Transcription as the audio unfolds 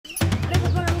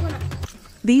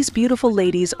These beautiful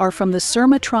ladies are from the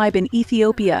Surma Tribe in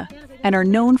Ethiopia and are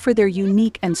known for their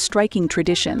unique and striking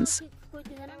traditions.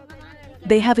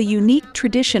 They have a unique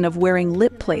tradition of wearing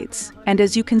lip plates, and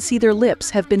as you can see, their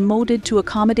lips have been molded to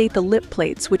accommodate the lip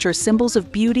plates, which are symbols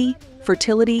of beauty,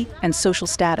 fertility, and social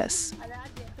status.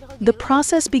 The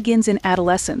process begins in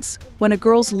adolescence, when a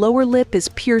girl's lower lip is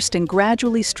pierced and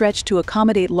gradually stretched to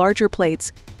accommodate larger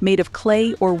plates made of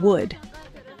clay or wood.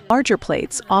 Larger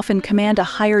plates often command a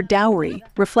higher dowry,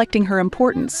 reflecting her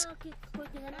importance.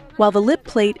 While the lip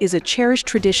plate is a cherished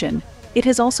tradition, it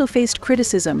has also faced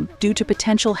criticism due to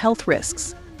potential health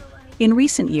risks. In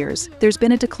recent years, there's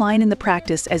been a decline in the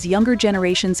practice as younger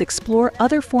generations explore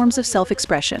other forms of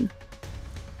self-expression.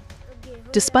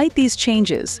 Despite these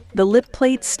changes, the lip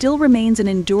plate still remains an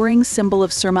enduring symbol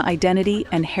of Surma identity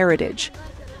and heritage.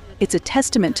 It's a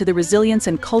testament to the resilience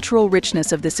and cultural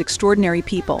richness of this extraordinary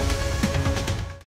people.